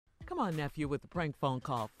on, nephew, with the prank phone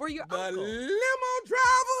call for your The uncle. limo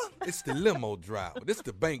driver? It's the limo driver. This is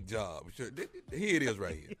the bank job. Sure. Here it is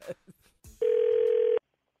right here. Yes.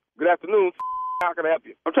 Good afternoon. How can I help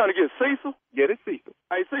you? I'm trying to get Cecil. Yeah, this Cecil.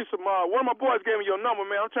 Hey, Cecil, one of my boys gave me your number,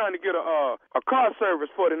 man. I'm trying to get a car service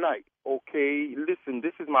for tonight. Okay, listen,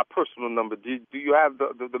 this is my personal number. Do you have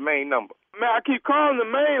the main number? Man, I keep calling the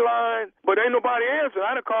main line, but ain't nobody answering.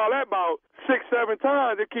 I done called that about 6-7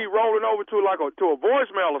 times. It keep rolling over to to a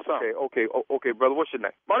voicemail or something. Okay, brother. What's your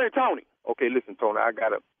name? My name's Tony. Okay, listen, Tony. I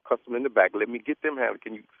got a customer in the back. Let me get them handled.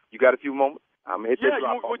 You got a few moments? I'm gonna hit that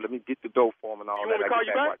drop off. Let me get the dough for him and all that. You want me to call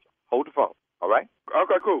you back? Hold the phone. All right?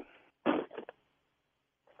 Okay, cool.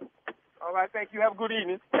 All right, thank you. Have a good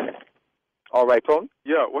evening. All right, Tony?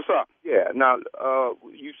 Yeah, what's up? Yeah, now,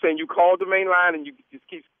 you saying you called the main line and you just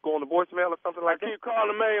keep going to voicemail or something like that? I keep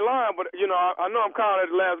calling the main line, but, I know I'm calling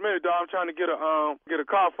at the last minute, dog. I'm trying to get a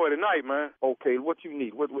car for tonight, man. Okay, what you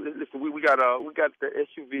need? Listen, we got the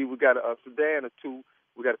SUV, we got a sedan or two,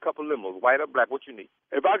 we got a couple limos, white or black. What you need?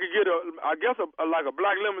 If I could get a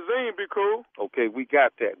black limousine, be cool. Okay, we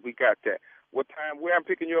got that. What time? Where I'm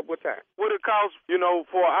picking you up? What time? What it costs, for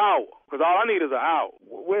an hour? Because all I need is an hour.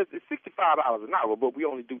 Well, it's $65 an hour, but we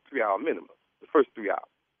only do 3 hour minimum. The first 3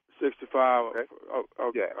 hours. 65.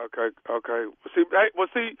 Okay. Yeah. Okay.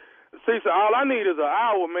 See, so all I need is an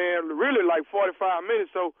hour, man. Really, like 45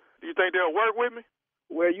 minutes. So, do you think they'll work with me?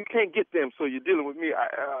 Well, you can't get them, so you're dealing with me.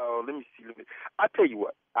 Let me see. I tell you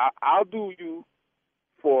what. I'll do you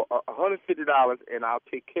for $150, and I'll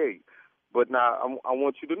take care of you. But now I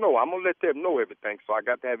want you to know, I'm going to let them know everything. So I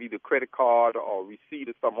got to have either credit card or receipt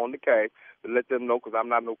or something on the cash to let them know, because I'm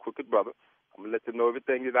not no crooked brother. I'm going to let them know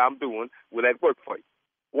everything that I'm doing. Will that work for you?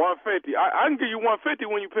 150. I can give you 150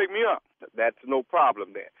 when you pick me up. That's no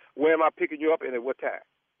problem then. Where am I picking you up and at what time?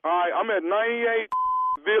 All right, I'm at 98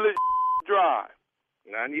 Village Drive.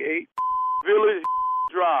 98 Village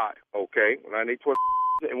Drive. Okay, 98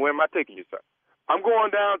 and where am I taking you, sir? I'm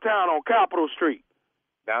going downtown on Capitol Street.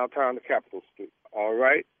 Downtown to Capitol Street. All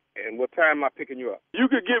right. And what time am I picking you up? You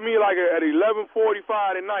could get me like at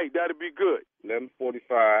 11:45 tonight. That'd be good.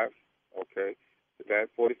 11:45. Okay. So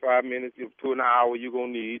that's 45 minutes. 2 an hour you're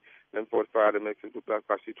going to need. 11:45. That makes it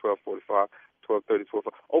 12:45, 12:30,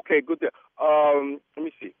 12:45. Okay, good there. Let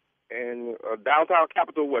me see. And downtown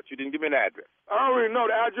Capitol, what? You didn't give me an address. I don't really know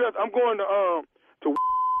the address. I'm going to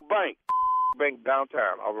Bank. Bank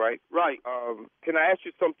downtown, all right? Right. Can I ask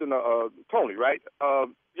you something, Tony, right?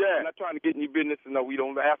 Yeah. I'm not trying to get in your business, and we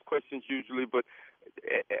don't ask questions usually, but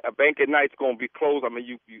a bank at night's going to be closed. I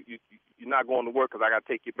mean, you're not going to work because I got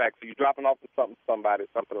to take you back. So you're dropping off to somebody,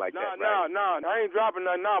 something like that, right? No, I ain't dropping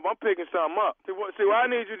nothing off. I'm picking something up. See, what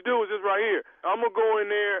I need you to do is this right here. I'm going to go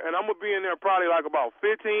in there, and I'm going to be in there probably like about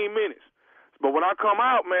 15 minutes. But when I come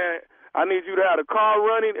out, man, I need you to have the car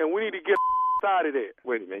running, and we need to get out of there.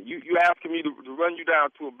 Wait a minute. You asking me to run you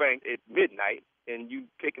down to a bank at midnight, and you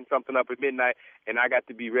picking something up at midnight, and I got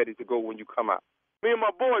to be ready to go when you come out. Me and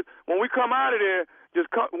my boys, when we come out of there,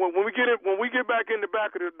 when we get back in the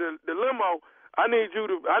back of the limo, I need you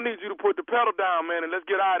to put the pedal down, man, and let's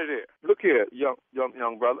get out of there. Look here, young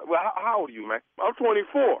brother. Well, how old are you, man? I'm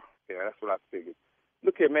 24. Yeah, that's what I figured.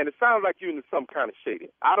 Look here, man. It sounds like you're into some kind of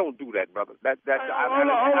shady. I don't do that, brother. Hold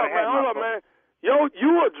up, man. Yo,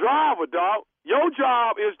 you a driver, dog. Your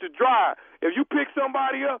job is to drive. If you pick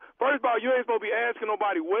somebody up, first of all, you ain't supposed to be asking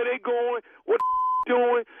nobody where they going, what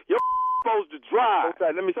doing. You're supposed to drive.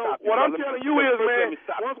 Okay, let me stop you. What I'm telling you is, man,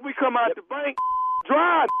 once we come out the bank,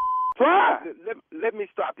 drive. Let me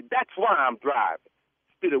stop you. That's why I'm driving.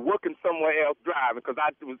 Instead of working somewhere else driving, because I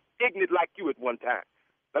was ignorant like you at one time.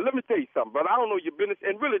 Now, let me tell you something, brother. I don't know your business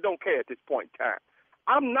and really don't care at this point in time.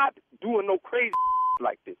 I'm not doing no crazy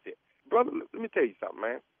like this here. Brother, let me tell you something,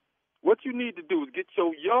 man. What you need to do is get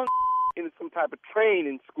your young into some type of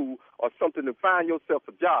training school or something to find yourself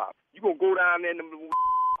a job. You're going to go down there and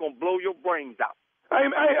going to blow your brains out. Hey,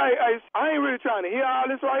 I ain't really trying to hear all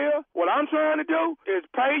this right here. What I'm trying to do is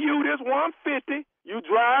pay you this $150. You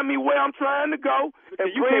drive me where I'm trying to go and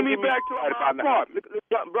bring me back to my apartment.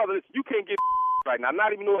 Brother, listen, you can't get right now.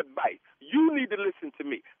 Not even no advice. You need to listen to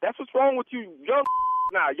me. That's what's wrong with you young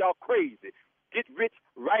now. Y'all crazy. Get rich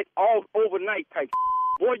right all overnight type.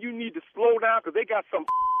 Boy, you need to slow down because they got some.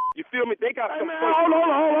 You feel me? They got some. Man, hold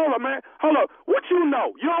on, man. Hold up. What you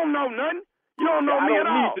know? You don't know nothing. You don't know me at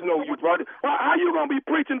all. I don't need to know you, brother. How you gonna be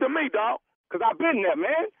preaching to me, dog? Because I've been there,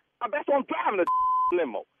 man. That's why I'm driving a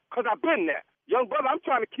limo. Because I've been there. Young brother, I'm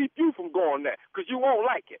trying to keep you from going there because you won't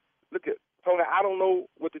like it. Look at Tony, I don't know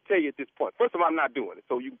what to tell you at this point. First of all, I'm not doing it,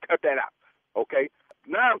 so you can cut that out, okay?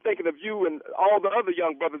 Now I'm thinking of you and all the other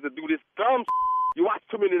young brothers that do this dumb You watch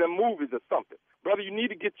too many of them movies or something. Brother, you need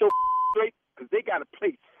to get your straight because they got a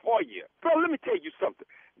place for you. Bro, let me tell you something.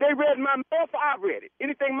 They read my mail, I read it.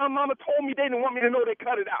 Anything my mama told me, they didn't want me to know, they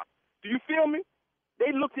cut it out. Do you feel me?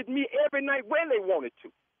 They looked at me every night when they wanted to.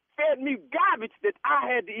 Fed me garbage that I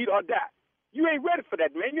had to eat or die. You ain't ready for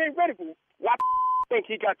that, man. You ain't ready for why think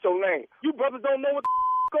he got your name. You brothers don't know what's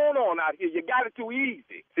going on out here. You got it too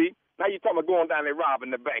easy. See? Now you talking about going down there robbing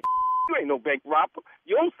the bank. You ain't no bank robber.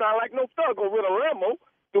 You don't sound like no thug or with a limo.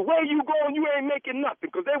 The way you going, you ain't making nothing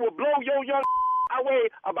because they will blow your young away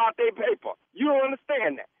about their paper. You don't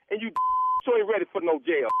understand that. And you so ain't ready for no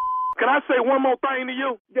jail. Can I say one more thing to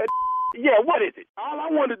you? Yeah, what is it? All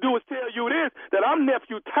I want to do is tell you this, that I'm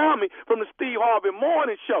nephew Tommy from the Steve Harvey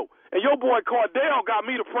Morning Show. And your boy Cordell got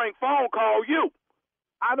me to prank phone call you.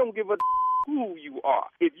 I don't give a who you are.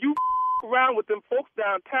 If you around with them folks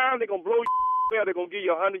downtown, they're going to blow you well, they're going to give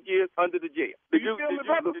you 100 years under the jail. Did you just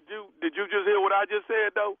hear what I just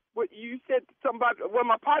said, though? What you said something about, well,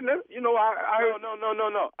 my partner, you know,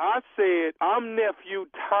 No. I said I'm nephew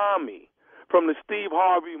Tommy from the Steve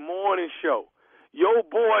Harvey Morning Show. Your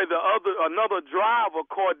boy, another driver,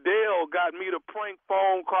 Cordell, got me to prank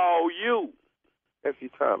phone call you. Nephew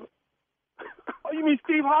Tommy. Oh, you mean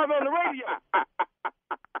Steve Harvey on the radio?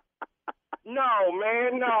 No,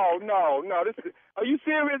 man, no. Are you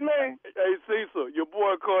serious, man? Hey, Cecil, your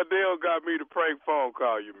boy Cordell got me to prank phone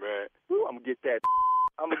call you, man. Ooh, I'm gonna get that.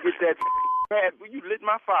 Man, you lit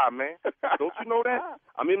my fire, man. Don't you know that?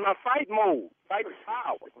 I'm in my fight mode. Fight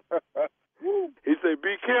power. He said,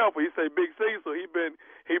 be careful. He said, Big Cecil, he been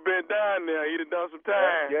down there. He done some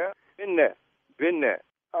time. Yeah, been there.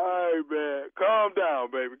 All right, man. Calm down,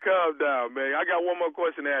 baby. Calm down, man. I got one more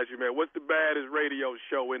question to ask you, man. What's the baddest radio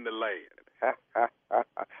show in the land?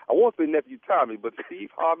 I won't say Nephew Tommy, but Steve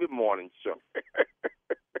Harvey Morning Show.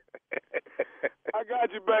 I got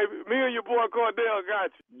you, baby. Me and your boy Cordell got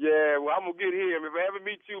you. Yeah, well, I'm going to get him. If I ever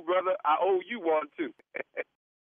meet you, brother, I owe you one, too.